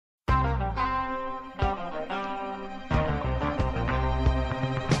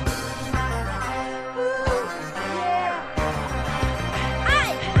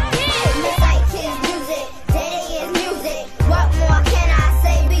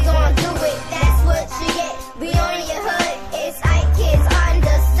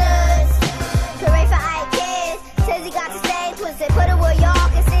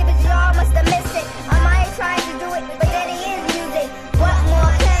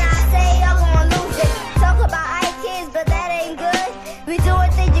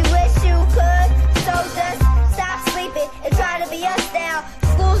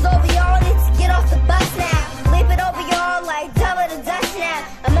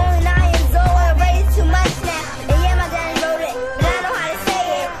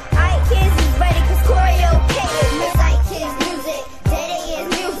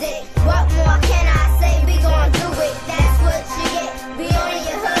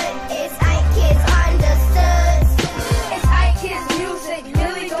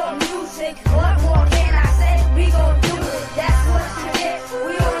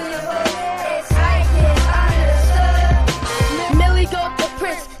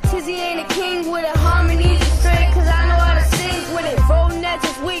Tizzy ain't a king with it, harmonies is straight, cause I know how to sing with it. Rolling nets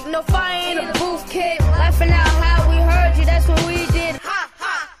is weak, no fire in a booth, kid. Laughing out how we heard you, that's what we did. Ha,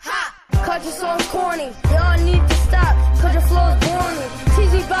 ha, ha. Cause your song's corny, y'all need to stop, cause your flow's boring.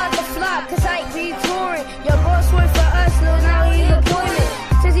 Tizzy bout to flop, cause Ike be touring. Your boss work for us, no, now he's a boyman.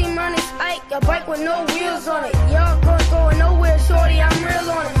 Tizzy run his Ike, your bike with no wheels on it. Y'all